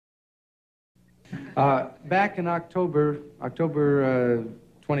Back in October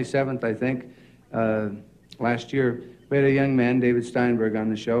 27th, I think, last year, we had a young man, David Steinberg, on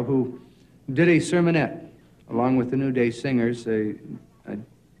the show who did a sermonette along with the New Day Singers, a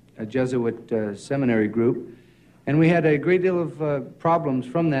Jesuit seminary group. And we had a great deal of problems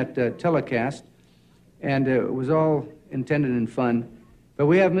from that telecast, and it was all intended in fun. But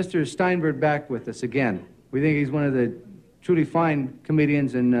we have Mr. Steinberg back with us again. We think he's one of the truly fine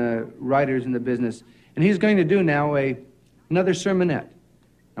comedians and writers in the business. And he's going to do now another sermonette.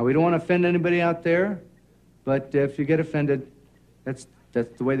 Now, we don't want to offend anybody out there, but if you get offended, that's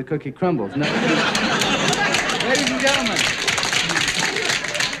the way the cookie crumbles. No. Ladies and gentlemen,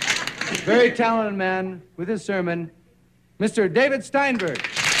 very talented man with his sermon, Mr. David Steinberg.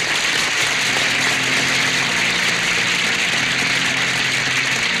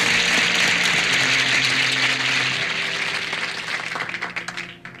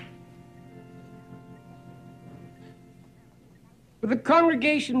 Will the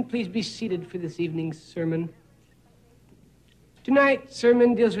congregation please be seated for this evening's sermon? Tonight's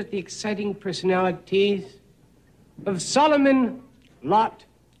sermon deals with the exciting personalities of Solomon, Lot,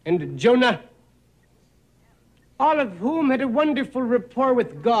 and Jonah, all of whom had a wonderful rapport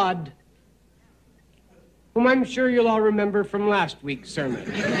with God, whom I'm sure you'll all remember from last week's sermon.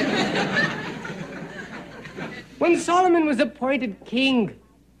 When Solomon was appointed king,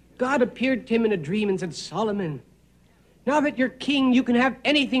 God appeared to him in a dream and said, "Solomon, now that you're king, you can have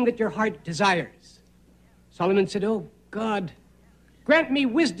anything that your heart desires." Solomon said, "Oh, God, grant me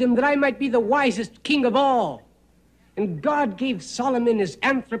wisdom that I might be the wisest king of all." And God gave Solomon his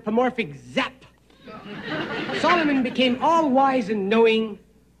anthropomorphic zap. Solomon became all wise and knowing,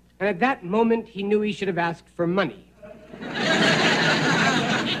 and at that moment he knew he should have asked for money.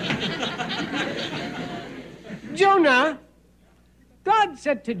 Jonah, God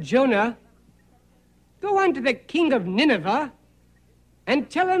said to Jonah, "Go unto the king of Nineveh and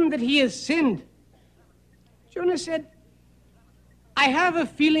tell him that he has sinned." Jonah said, "I have a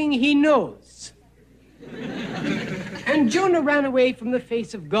feeling he knows." And Jonah ran away from the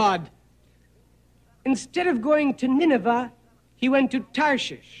face of God. Instead of going to Nineveh, he went to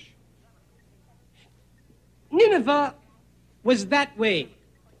Tarshish. Nineveh was that way,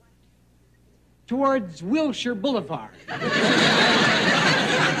 towards Wilshire Boulevard.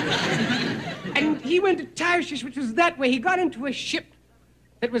 And he went to Tarshish, which was that way. He got into a ship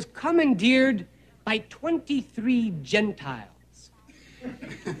that was commandeered by 23 Gentiles. A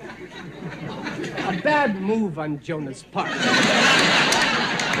bad move on Jonah's part.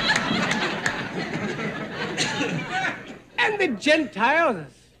 And the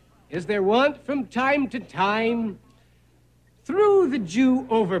Gentiles, as their wont from time to time, threw the Jew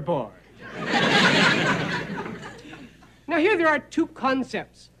overboard. Now here there are two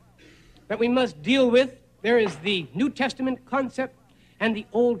concepts that we must deal with. There is the New Testament concept and the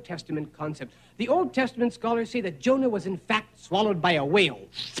Old Testament concept. The Old Testament scholars say that Jonah was in fact swallowed by a whale.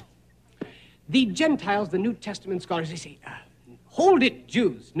 The Gentiles, the New Testament scholars, they say, hold it,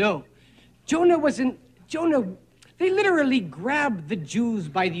 Jews. No, Jonah, they literally grabbed the Jews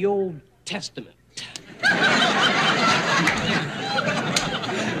by the Old Testament.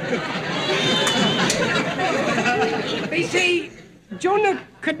 They say Jonah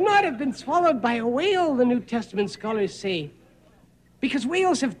could not have been swallowed by a whale, the New Testament scholars say, because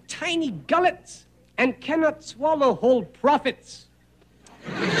whales have tiny gullets and cannot swallow whole prophets.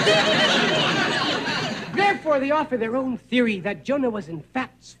 Therefore, they offer their own theory that Jonah was in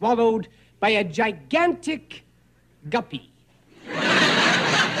fact swallowed by a gigantic guppy.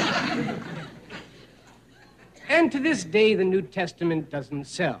 And to this day, the New Testament doesn't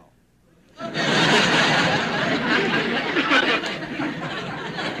sell.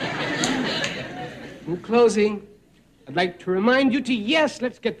 In closing, I'd like to remind you to, yes,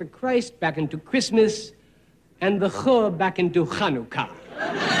 let's get the Christ back into Christmas and the Ch back into Hanukkah.